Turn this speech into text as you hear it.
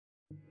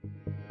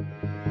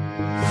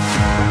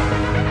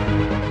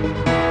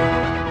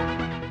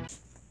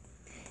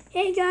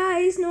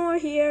guys, Noor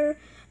here.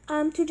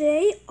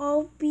 Today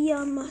I'll be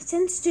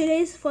since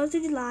today's 4th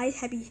of July,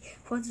 happy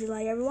 4th of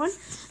July everyone.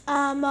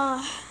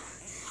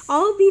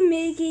 I'll be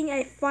making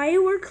a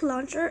firework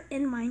launcher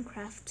in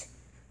Minecraft.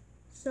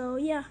 So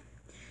yeah,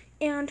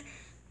 and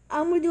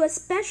I'm gonna do a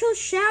special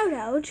shout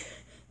out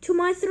to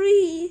my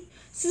 3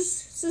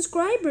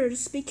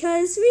 subscribers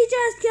because we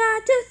just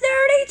got to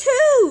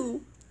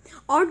 32.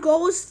 Our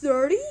goal is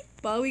 30,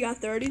 but we got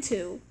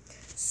 32.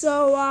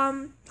 So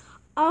I'm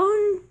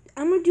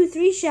gonna do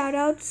 3 shout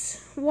outs.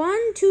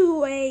 One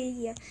to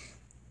a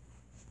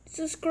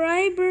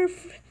subscriber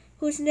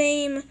whose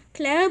name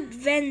Club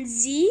Van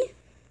Z,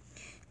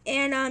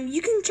 and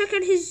you can check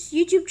out his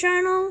YouTube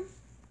channel.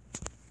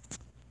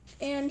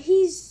 And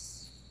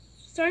he's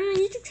starting a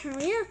YouTube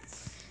channel, yeah.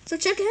 So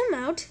check him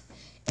out.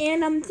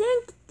 And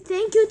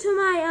thank you to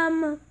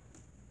my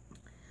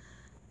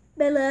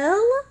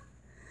Bilal.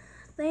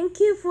 Thank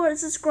you for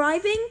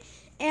subscribing.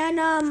 And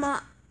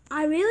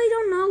I really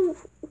don't know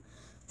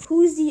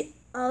who's the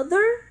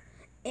other,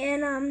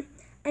 and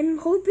I'm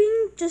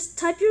hoping just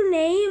type your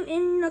name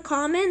in the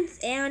comments,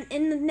 and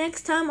in the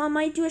next time I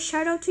might do a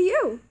shout out to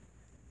you.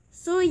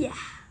 So yeah,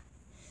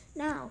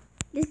 now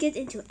let's get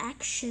into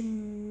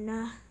action.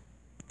 Now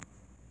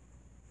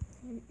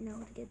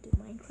to get to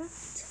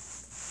Minecraft.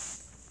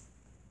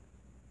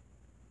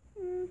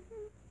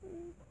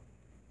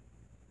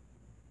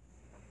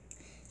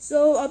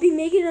 So I'll be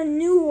making a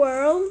new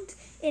world,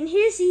 and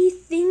here's the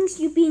things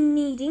you'll be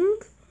needing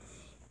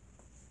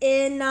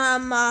in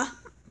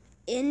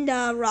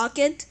the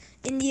rocket,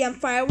 in the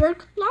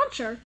firework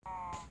launcher.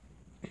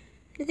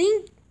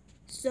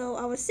 So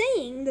I was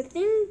saying the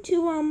thing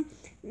to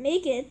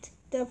make it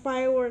the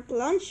firework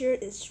launcher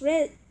is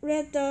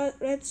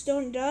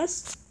redstone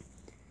dust,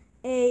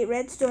 a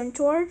redstone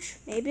torch,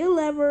 maybe a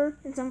lever,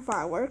 and some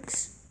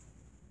fireworks,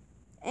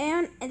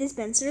 and a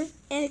dispenser,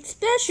 and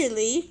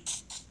especially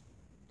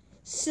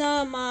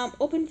some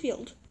open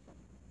field.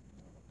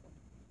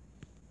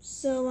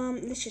 So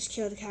let's just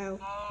kill the cow.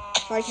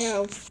 Bye,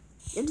 cow.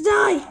 You have to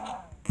die!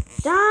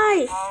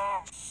 Die!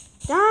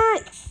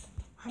 Die!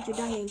 Aren't you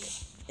dying?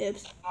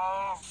 Oops.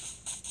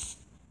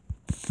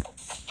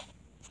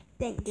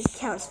 Dang, this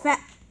cow is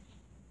fat.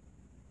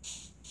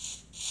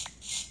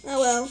 Oh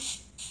well.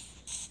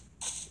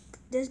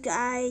 This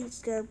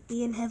guy's gonna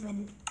be in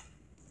heaven.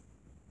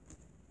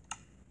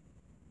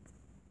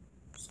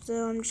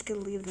 So I'm just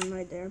gonna leave them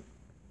right there.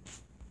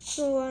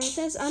 So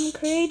since I'm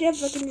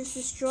creative, I can just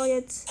destroy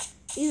it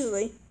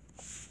easily.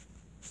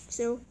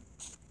 So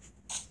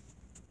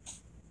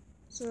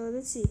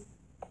let's see.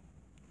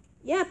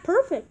 Yeah,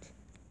 perfect.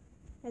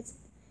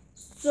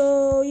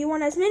 So you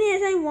want as many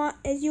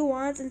as you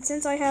want, and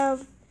since I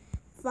have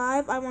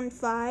 5, I want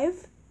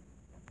 5.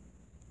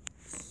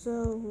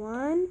 So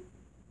 1,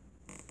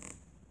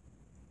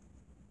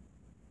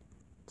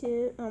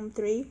 2,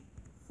 3,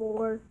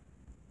 4,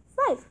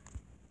 5.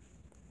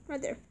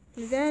 Right there.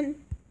 And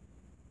then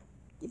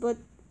you put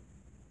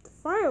the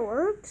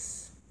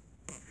fireworks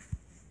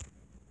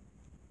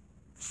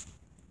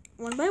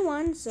one by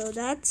one. So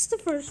that's the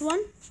first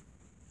one.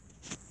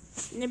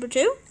 Number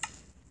 2.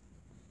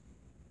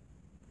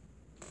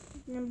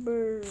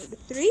 Number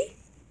 3.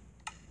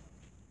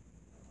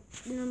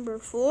 Number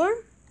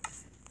 4.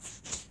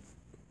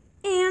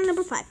 And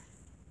number 5.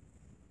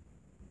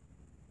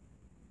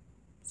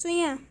 So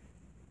yeah.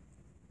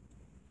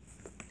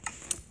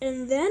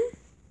 And then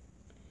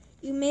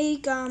you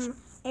make then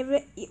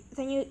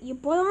you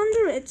put on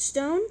the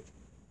redstone,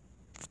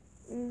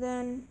 and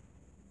then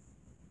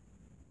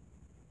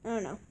I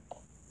don't know.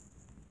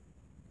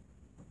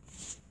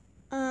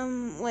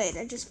 Wait,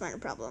 I just found a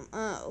problem.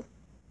 Oh.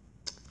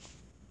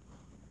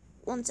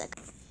 1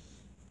 second.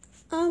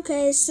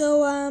 Okay,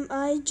 so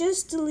I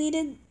just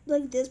deleted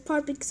like this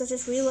part because I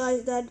just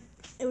realized that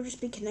it would just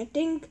be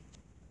connecting.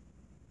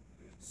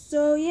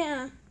 So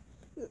yeah,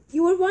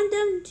 you would want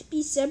them to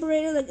be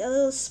separated like a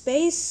little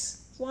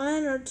space,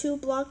 1 or 2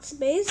 block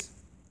space.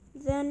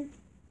 Then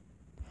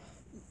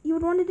you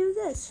would want to do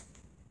this.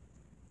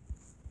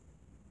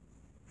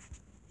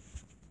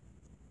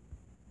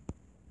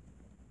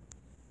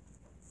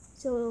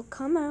 So it'll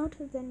come out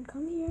and then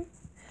come here.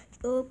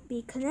 It'll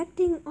be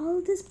connecting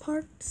all these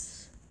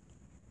parts.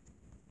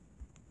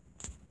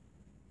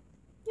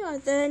 Yeah,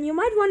 then you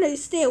might want to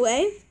stay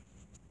away.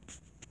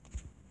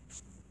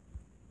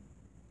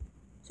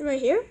 So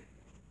right here.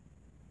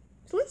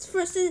 So let's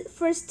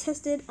first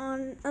test it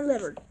on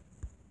unlevered.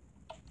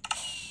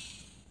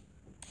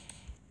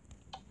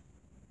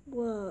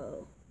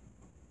 Whoa.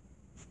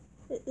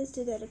 Let's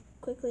do that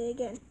quickly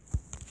again.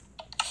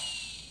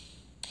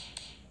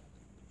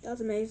 That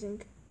was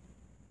amazing.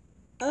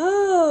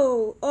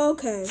 Oh,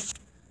 okay.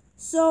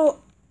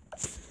 So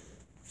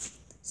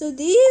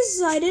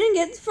these, I didn't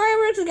get the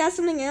fireworks, I got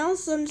something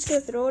else, so I'm just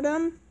gonna throw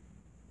them.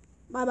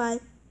 Bye-bye.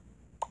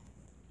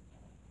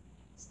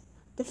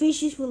 The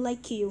fishes will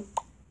like you.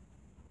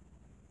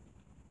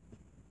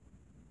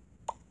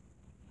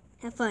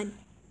 Have fun.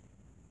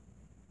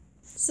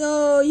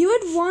 So you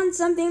would want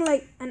something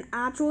like an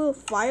actual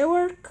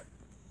firework.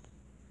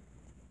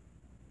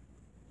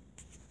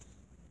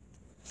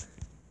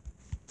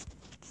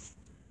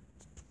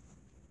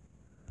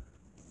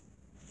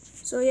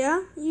 So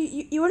yeah,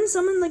 you want to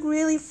summon like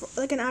really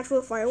like an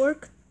actual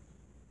firework?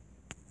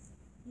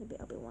 Maybe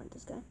I'll be one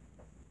this guy.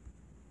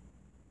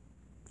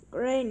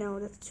 Gray, no,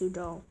 that's too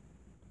dull.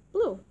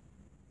 Blue.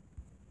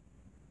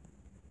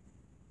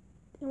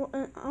 I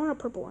want a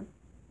purple one.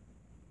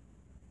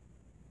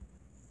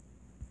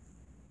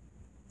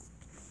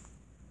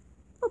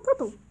 Oh,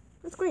 purple.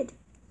 That's great.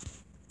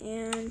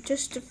 And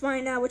just to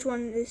find out which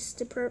one is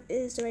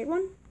the right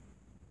one.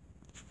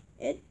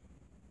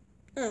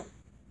 Oh.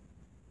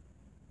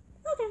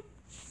 Okay.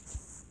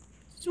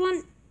 This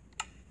one.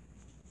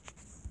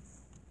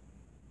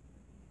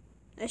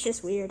 That's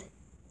just weird.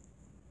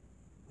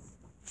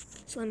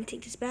 So let me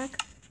take this back.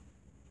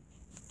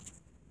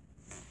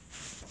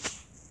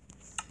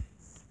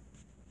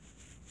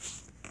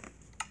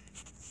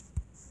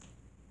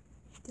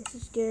 This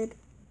is good.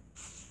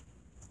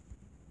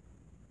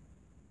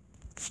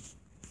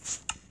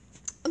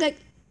 Okay.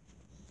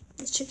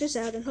 Let's check this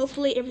out and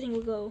hopefully everything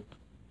will go.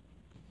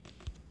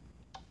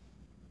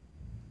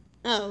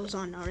 Oh, it was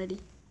on already.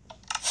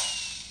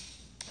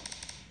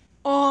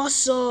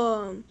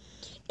 Awesome.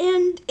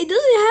 And it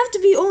doesn't have to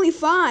be only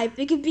 5.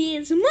 It could be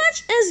as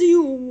much as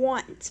you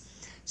want.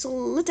 So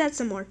let's add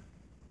some more.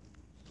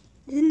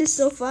 Isn't this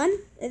so fun?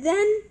 And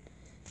then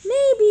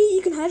maybe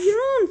you can have your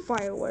own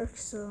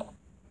fireworks. So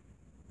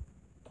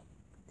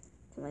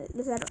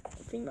let's add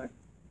a few more.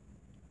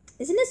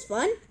 Isn't this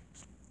fun?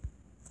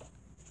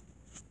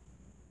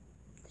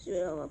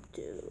 So up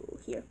to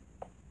here.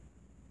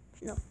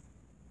 No.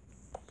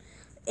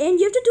 And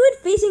you have to do it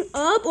facing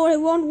up or it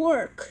won't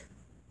work.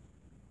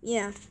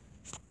 Yeah.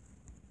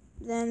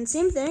 Then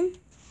same thing.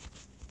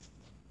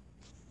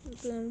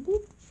 Then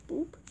boop,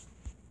 boop,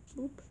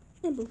 boop,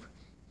 and boop.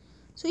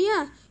 So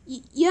yeah,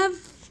 you have.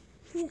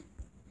 Yeah.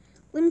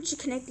 Let me just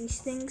connect these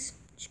things.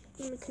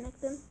 Let me connect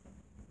them.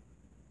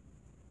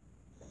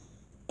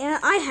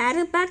 And I had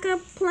a backup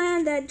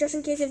plan that just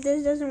in case if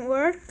this doesn't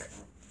work,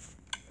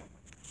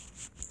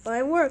 but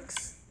it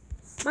works.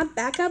 My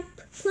backup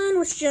plan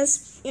was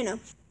just, you know.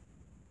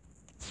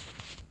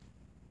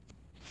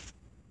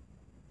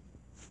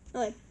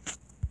 Okay.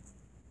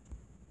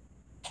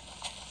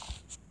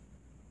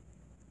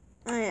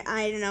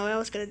 I don't know what I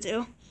was gonna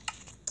do.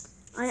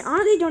 I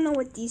honestly don't know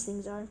what these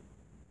things are.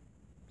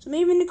 So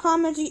maybe in the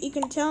comments you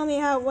can tell me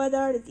what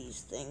are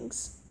these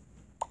things.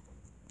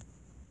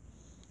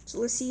 So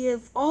let's see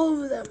if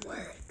all of them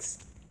works.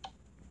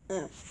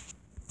 Oh.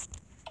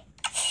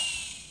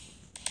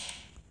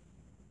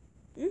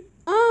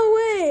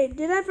 Oh wait,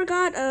 did I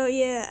forgot? Oh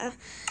yeah.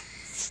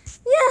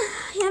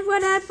 Yeah, I forgot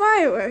to add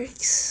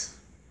fireworks.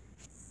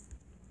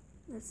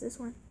 That's this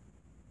one.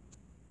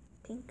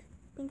 Pink.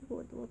 Pink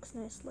looks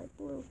nice, like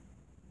blue.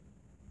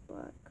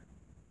 Black.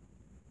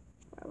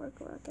 Firework,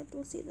 rocket.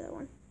 We'll see that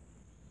one.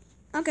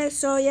 Okay,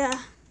 so yeah.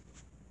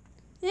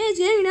 Yeah, it's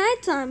getting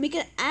nighttime. We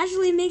can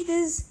actually make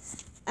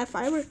this a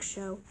fireworks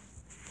show.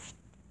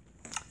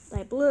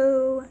 Light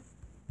blue.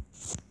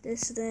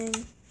 This thing.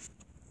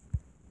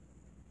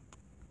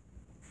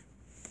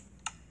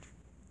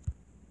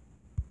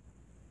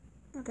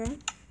 Okay.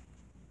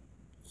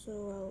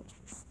 So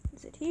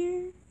is it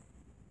here?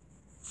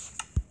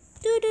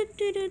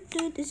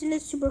 Isn't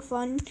it super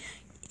fun?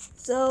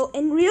 So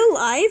in real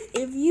life,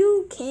 if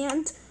you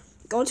can't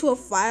go to a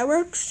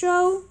fireworks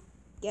show,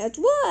 guess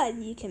what?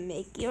 You can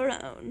make your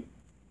own.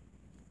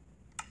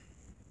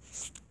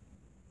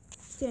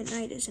 It's getting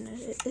night, isn't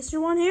it? Is there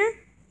one here?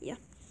 Yeah.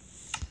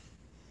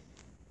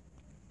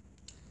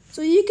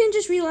 So you can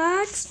just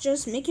relax,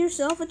 just make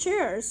yourself a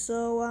chair.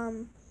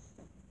 So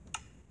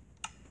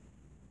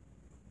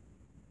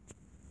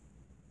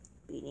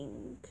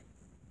beating.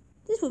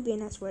 This would be a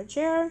nice for a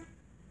chair.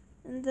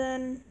 And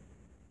then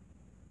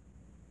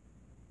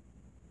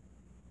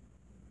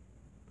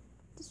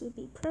this would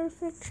be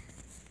perfect.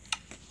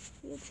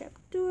 Your trap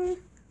door.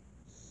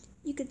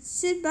 You could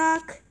sit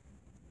back.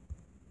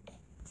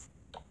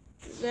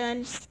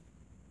 Then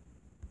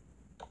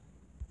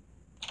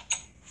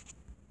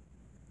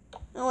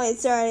oh wait,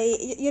 sorry.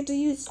 You have to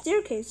use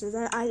staircases.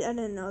 I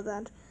didn't know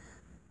that.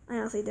 I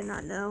honestly did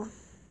not know.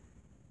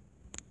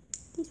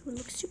 These would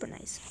look super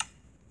nice.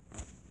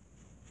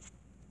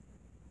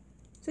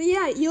 So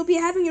yeah, you'll be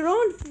having your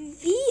own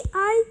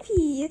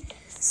VIP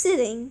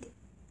sitting.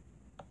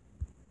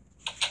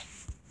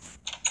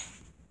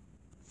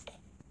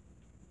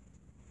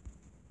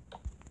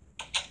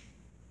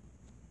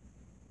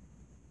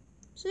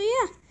 So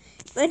yeah,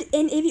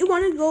 and if you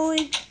want to go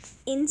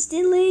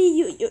instantly,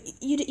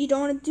 you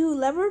don't want to do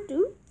lever,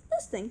 do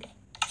this thing.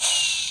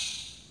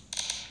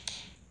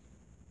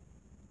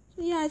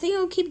 So yeah, I think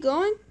I'll keep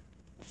going.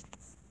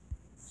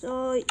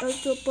 So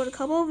I'll put a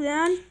couple of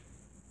them.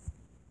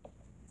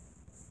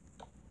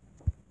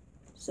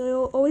 So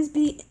you'll always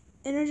be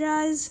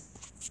energized.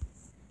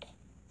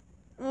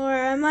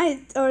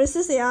 Or is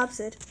this the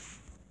opposite?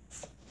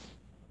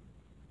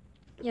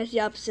 Yes, the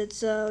opposite.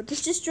 So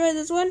just destroy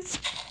this one.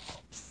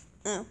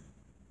 Oh.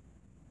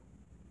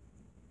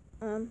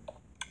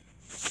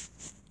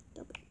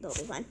 That'll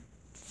be fine.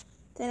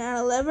 Then add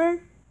a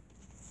lever.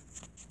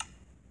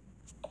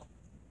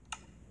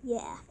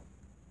 Yeah.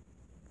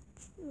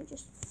 me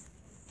just.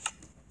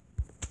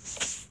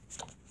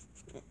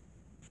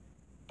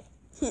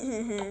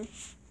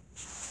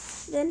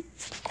 Then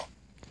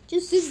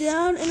just sit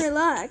down and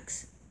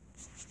relax.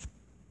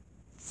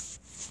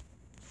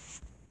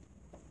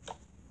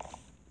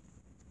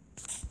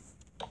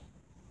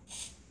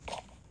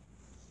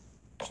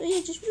 So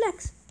yeah, just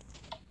relax.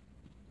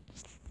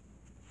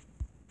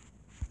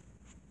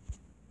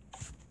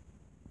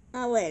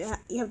 Oh wait,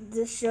 you have to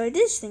destroy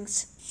these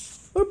things.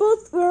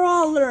 We're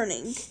all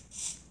learning.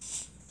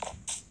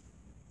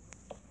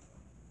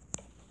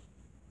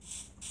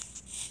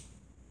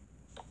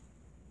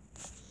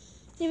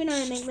 Even though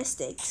I make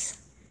mistakes.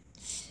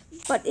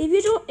 But if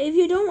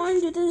you don't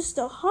want to do this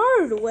the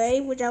hard way,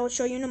 which I will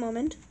show you in a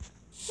moment,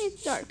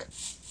 it's dark.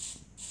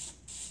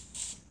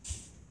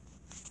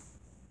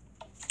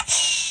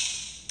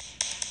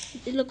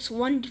 It looks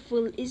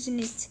wonderful, isn't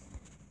it?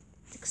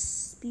 It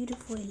looks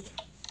beautiful. It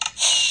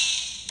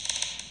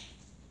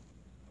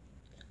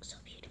looks so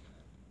beautiful.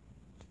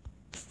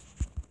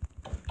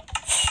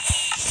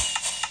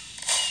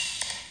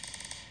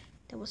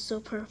 That was so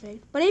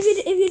perfect. But if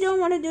you don't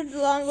want to do it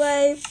the long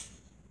way,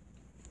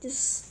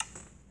 just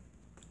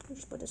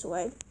put this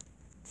away.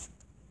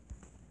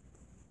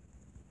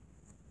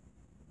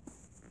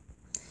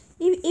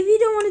 If you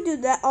don't want to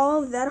do that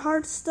all of that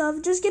hard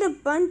stuff, just get a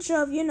bunch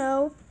of,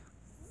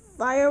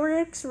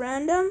 fireworks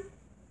random.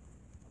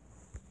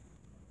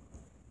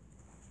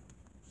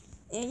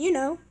 And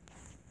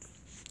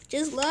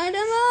just light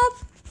them up.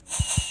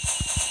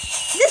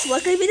 This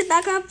one could be the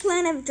backup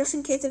plan just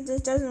in case if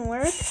this doesn't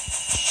work.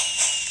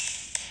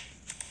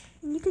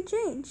 And you could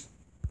change.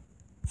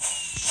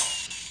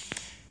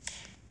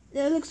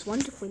 That looks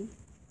wonderful.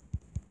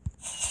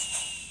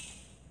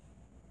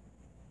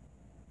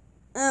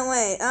 Oh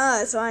wait,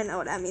 so I know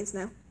what that means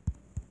now.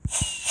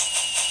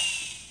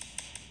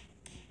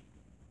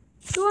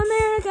 To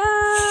America!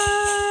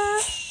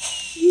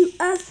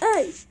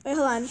 USA! Wait, hold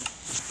on.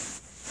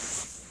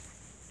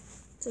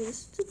 So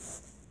this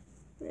is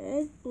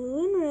red,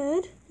 blue, and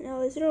red.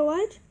 Now is there a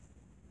white?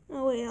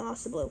 Oh wait, I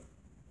lost the blue.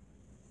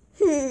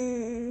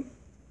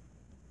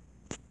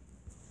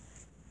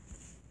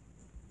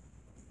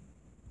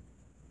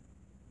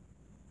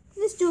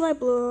 Let's do light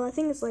blue. I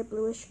think it's light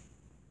bluish.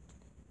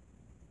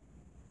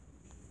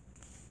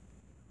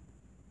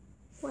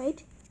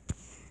 White.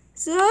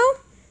 So,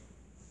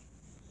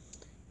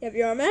 if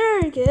you're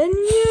American,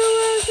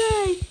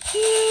 USA,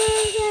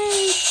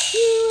 USA,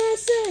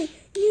 USA,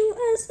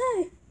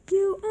 USA,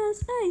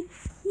 USA,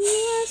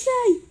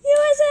 USA,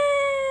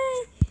 USA,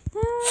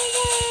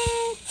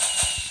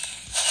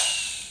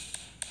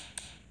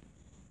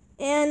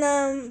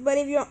 And but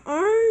if you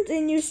aren't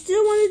and you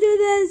still want to do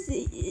this,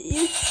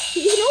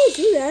 you can always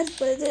do that,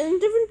 but it's in a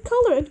different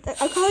color.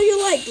 A color you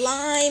like: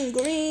 lime,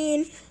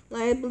 green,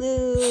 light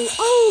blue,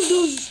 all of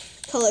those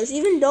colors,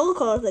 even dull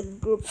colors like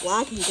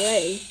black and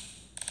gray,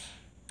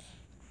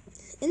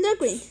 and dark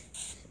green.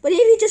 But if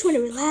you just want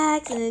to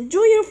relax and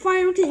enjoy your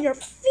fireworks in your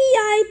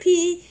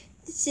VIP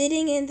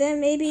sitting, and then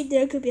maybe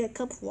there could be a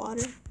cup of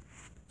water.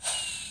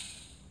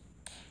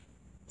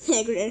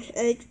 Yeah,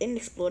 an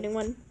exploding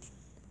one.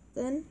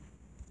 Then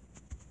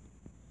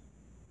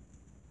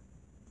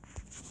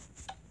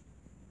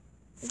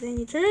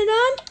you turn it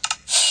on.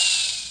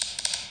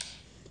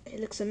 It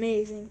looks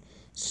amazing.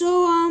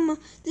 So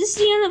this is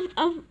the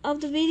end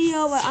of the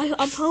video.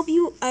 I hope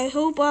you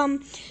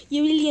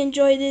really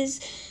enjoy this.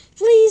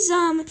 Please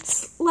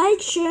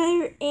like,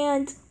 share,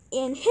 and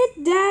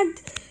hit that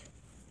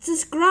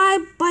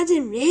subscribe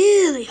button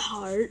really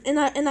hard. And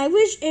I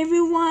wish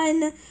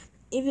everyone,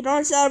 if you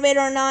don't celebrate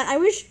or not, I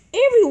wish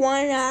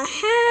everyone a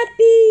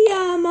happy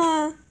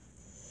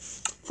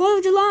 4th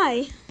of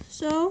July.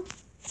 So,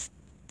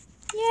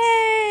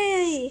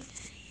 yay!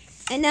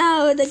 And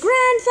now the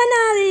grand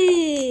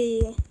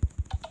finale.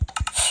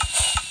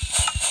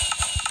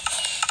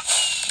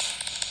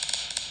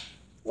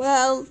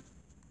 Well,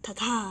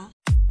 ta-ta.